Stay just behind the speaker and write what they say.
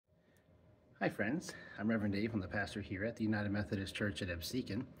Hi friends, I'm Reverend Dave. I'm the pastor here at the United Methodist Church at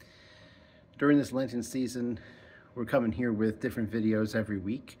Absecon. During this Lenten season, we're coming here with different videos every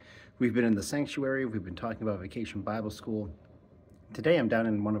week. We've been in the sanctuary, we've been talking about Vacation Bible School. Today I'm down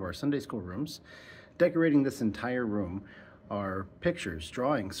in one of our Sunday school rooms. Decorating this entire room are pictures,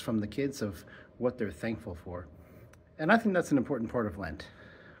 drawings from the kids of what they're thankful for. And I think that's an important part of Lent.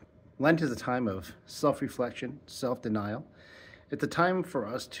 Lent is a time of self-reflection, self-denial. It's a time for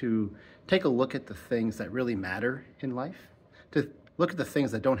us to take a look at the things that really matter in life, to look at the things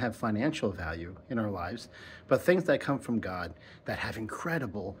that don't have financial value in our lives, but things that come from God that have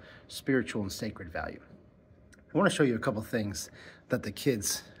incredible spiritual and sacred value. I want to show you a couple things that the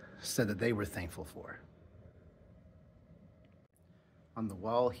kids said that they were thankful for. On the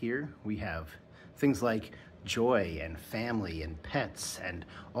wall here, we have things like joy and family and pets and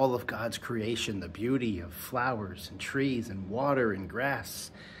all of God's creation, the beauty of flowers and trees and water and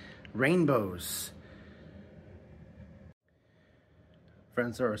grass, rainbows.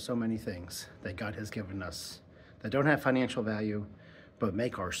 Friends, there are so many things that God has given us that don't have financial value, but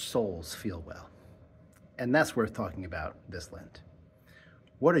make our souls feel well. And that's worth talking about this Lent.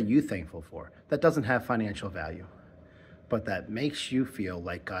 What are you thankful for that doesn't have financial value, but that makes you feel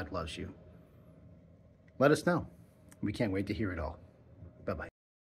like God loves you? Let us know. We can't wait to hear it all.